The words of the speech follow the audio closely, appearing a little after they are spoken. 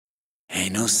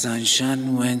Ain't no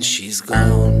sunshine when she's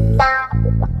gone.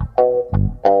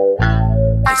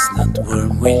 It's not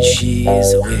warm when she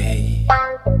is away.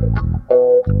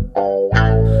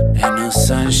 Ain't no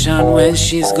sunshine when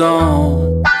she's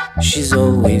gone. She's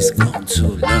always gone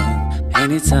too long.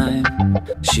 Anytime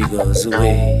she goes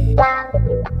away,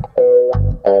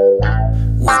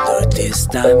 wonder this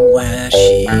time where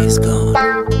she's gone.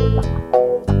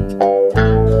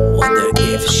 Wonder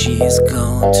if she's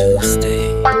going to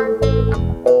stay.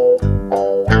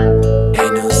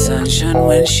 Ain't no sunshine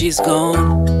when she's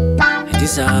gone, and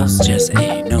this house just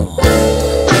ain't no home.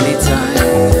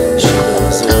 Anytime she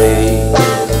goes away,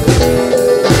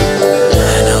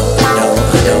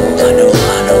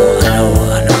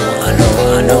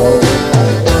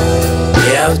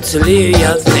 you have to leave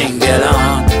your thing get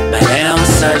on, but ain't no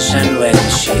sunshine when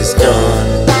she's gone.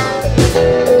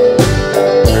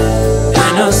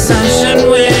 Ain't no sunshine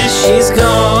when she's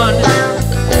gone.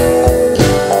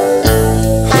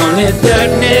 Only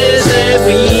darkness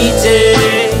every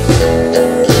day.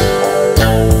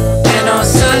 Ain't no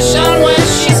sunshine when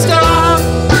she's gone,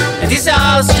 and this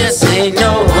house just ain't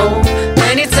no home.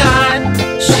 Anytime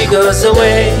she goes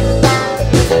away,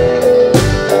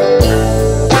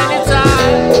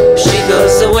 anytime she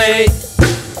goes away,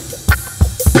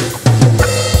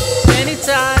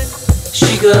 anytime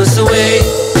she goes away,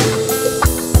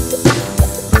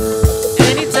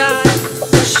 anytime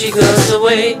she goes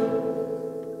away.